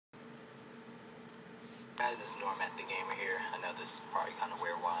Guys, it's Norm at the Gamer here. I know this is probably kind of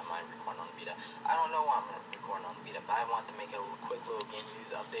weird why I'm recording on the Vita. I don't know why I'm recording on the Vita, but I want to make a quick little game news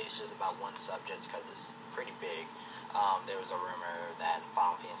update. It's just about one subject because it's pretty big. There was a rumor that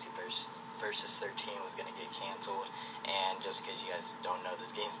Final Fantasy Versus XIII was going to get canceled, and just in case you guys don't know, this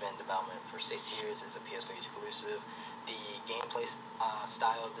game's been in development for 6 years. It's a PS3 exclusive. The gameplay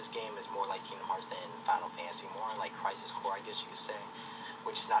style of this game is more like Kingdom Hearts than Final Fantasy, more like Crisis Core, I guess you could say,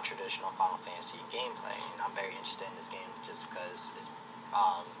 which is not traditional Final Fantasy gameplay. And I'm very interested in this game just because it's,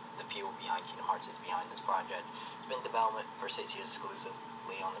 the people behind Kingdom Hearts is behind this project. It's been in development for 6 years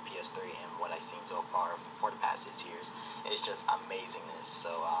exclusively on the PS3, and what I've seen so far for the past 6 years is just amazingness. So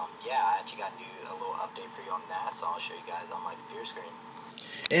yeah, I actually got to do a little update for you on that, so I'll show you guys on my computer screen.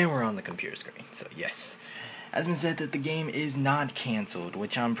 And we're on the computer screen, so yes. Has been said that the game is not canceled,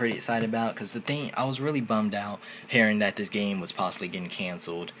 which I'm pretty excited about, because I was really bummed out hearing that this game was possibly getting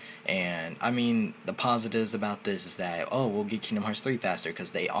canceled. And I mean, the positives about this is that, oh, we'll get Kingdom Hearts 3 faster,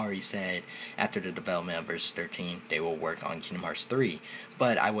 because they already said after the development of Versus 13 they will work on Kingdom Hearts 3.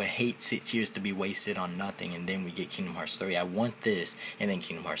 But I would hate 6 years to be wasted on nothing and then we get Kingdom Hearts 3. I want this and then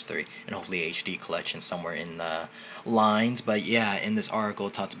Kingdom Hearts 3, and hopefully HD collection somewhere in the lines. But yeah, in this article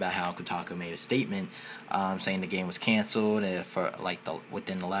it talked about how Kotaku made a statement saying the game was canceled for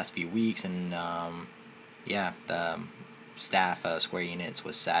within the last few weeks, and yeah, the staff Square Enix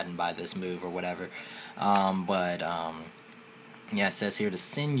was saddened by this move or whatever. Yeah, it says here the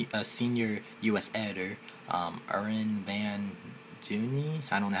senior U.S. editor, Erin Van Dooney,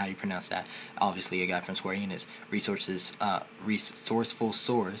 I don't know how you pronounce that, obviously a guy from Square Enix, resourceful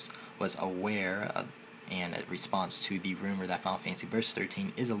source, was aware and a response to the rumor that Final Fantasy Versus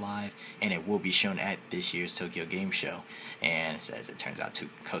XIII is alive and it will be shown at this year's Tokyo Game Show. And it says it turns out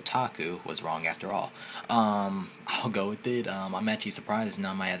Kotaku was wrong after all. I'll go with it. I'm actually surprised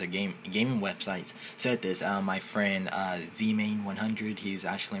none of my other gaming websites said this. My friend ZMain100, he's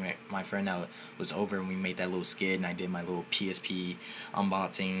actually my friend that was over, and we made that little skit, and I did my little PSP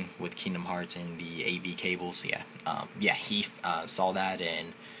unboxing with Kingdom Hearts and the AV cables. Yeah, he saw that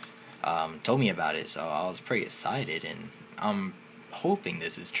and told me about it, so I was pretty excited, and I'm hoping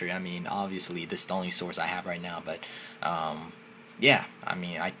this is true. I mean, obviously this is the only source I have right now, but yeah, I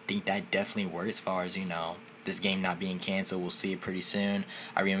mean, I think that definitely works as far as, you know, this game not being canceled. We'll see it pretty soon.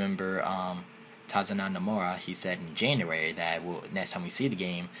 I remember Tazuna Nomura, he said in January that next time we see the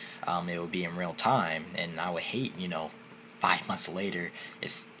game, it will be in real time, and I would hate, you know, 5 months later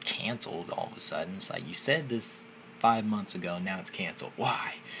it's canceled all of a sudden. It's like, you said this 5 months ago, now it's canceled.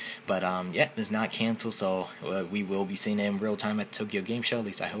 Why? But yeah, it's not canceled, so we will be seeing it in real time at the Tokyo Game Show. At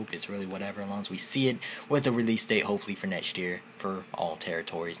least I hope. It's really whatever, as long as we see it with a release date hopefully for next year for all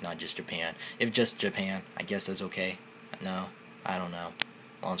territories, not just Japan. If just Japan, I guess that's okay. No, I don't know.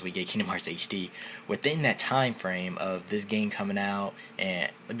 As long as we get Kingdom Hearts HD within that time frame of this game coming out,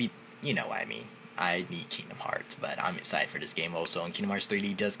 and you know what I mean. I need Kingdom Hearts, but I'm excited for this game also. And Kingdom Hearts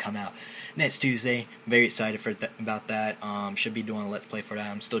 3D does come out next Tuesday. Very excited about that. Should be doing a Let's Play for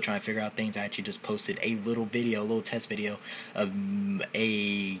that. I'm still trying to figure out things. I actually just posted a little test video of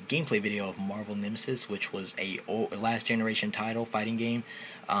a gameplay video of Marvel Nemesis, which was a last generation title fighting game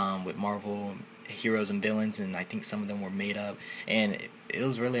with Marvel heroes and villains, and I think some of them were made up, and it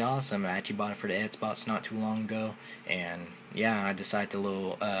was really awesome. I actually bought it for the Xbox not too long ago, and yeah, I decided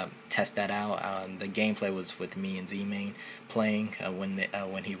to test that out. The gameplay was with me and Z-Main playing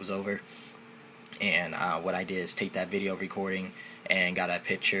when he was over, and what I did is take that video recording and got a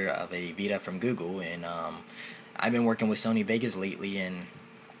picture of a Vita from Google, and I've been working with Sony Vegas lately, and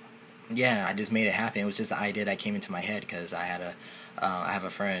yeah, I just made it happen. It was just an idea that came into my head because I have a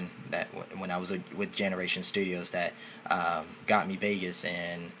friend that when I was with Generation Studios that got me Vegas,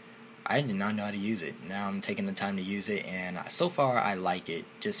 and I did not know how to use it. Now I'm taking the time to use it, and so far I like it.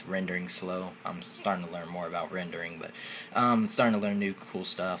 Just rendering slow. I'm starting to learn more about rendering, but starting to learn new cool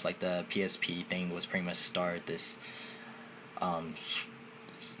stuff. Like the PSP thing was pretty much start this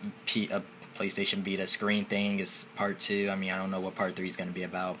PlayStation Vita screen thing is part 2. I mean, I don't know what part 3 is going to be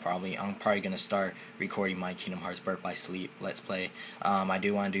about. I'm probably going to start recording my Kingdom Hearts Birth by Sleep Let's Play. I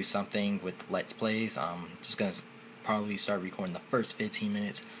do want to do something with Let's Plays. Just going to probably start recording the first 15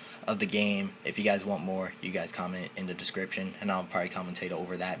 minutes of the game. If you guys want more, you guys comment in the description, and I'll probably commentate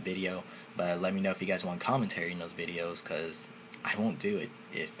over that video. But let me know if you guys want commentary in those videos, because I won't do it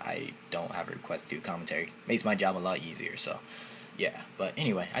if I don't have a request to do commentary. Makes my job a lot easier, so yeah. But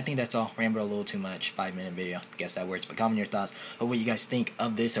anyway, I think that's all. Rambled a little too much. 5-minute video. Guess that works. But comment your thoughts of what you guys think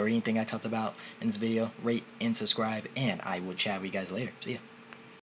of this or anything I talked about in this video. Rate and subscribe, and I will chat with you guys later. See ya.